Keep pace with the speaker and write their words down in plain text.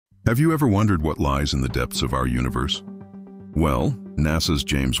Have you ever wondered what lies in the depths of our universe? Well, NASA's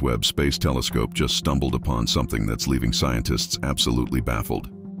James Webb Space Telescope just stumbled upon something that's leaving scientists absolutely baffled.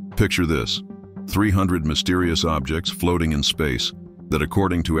 Picture this: 300 mysterious objects floating in space that,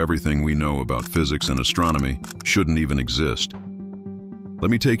 according to everything we know about physics and astronomy, shouldn't even exist. Let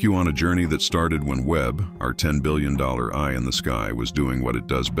me take you on a journey that started when Webb, our $10 billion eye in the sky, was doing what it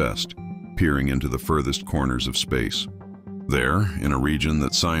does best, peering into the furthest corners of space. There, in a region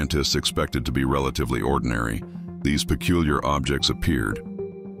that scientists expected to be relatively ordinary, these peculiar objects appeared.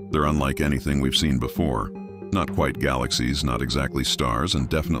 They're unlike anything we've seen before. Not quite galaxies, not exactly stars, and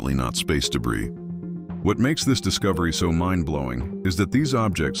definitely not space debris. What makes this discovery so mind-blowing is that these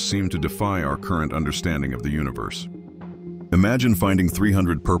objects seem to defy our current understanding of the universe. Imagine finding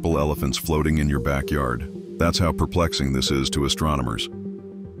 300 purple elephants floating in your backyard. That's how perplexing this is to astronomers.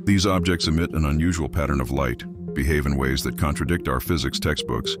 These objects emit an unusual pattern of light, behave in ways that contradict our physics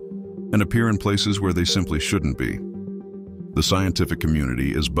textbooks, and appear in places where they simply shouldn't be. The scientific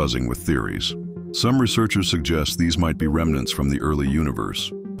community is buzzing with theories. Some researchers suggest these might be remnants from the early universe,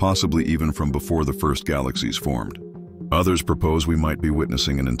 possibly even from before the first galaxies formed. Others propose we might be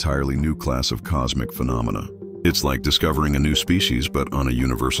witnessing an entirely new class of cosmic phenomena. It's like discovering a new species, but on a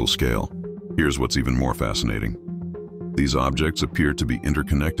universal scale. Here's what's even more fascinating. These objects appear to be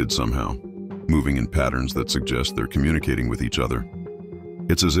interconnected somehow, moving in patterns that suggest they're communicating with each other.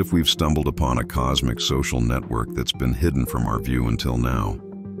 It's as if we've stumbled upon a cosmic social network that's been hidden from our view until now.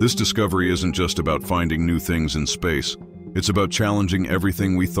 This discovery isn't just about finding new things in space. It's about challenging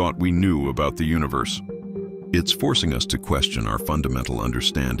everything we thought we knew about the universe. It's forcing us to question our fundamental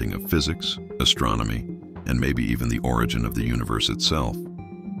understanding of physics, astronomy, and maybe even the origin of the universe itself.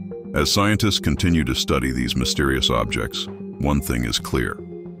 As scientists continue to study these mysterious objects, one thing is clear.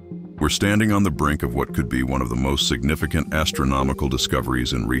 We're standing on the brink of what could be one of the most significant astronomical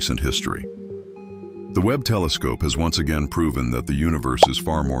discoveries in recent history. The Webb telescope has once again proven that the universe is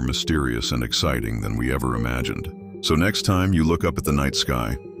far more mysterious and exciting than we ever imagined. So next time you look up at the night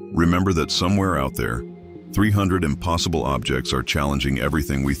sky, remember that somewhere out there, 300 impossible objects are challenging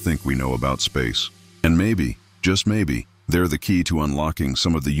everything we think we know about space. And maybe, just maybe, they're the key to unlocking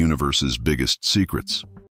some of the universe's biggest secrets.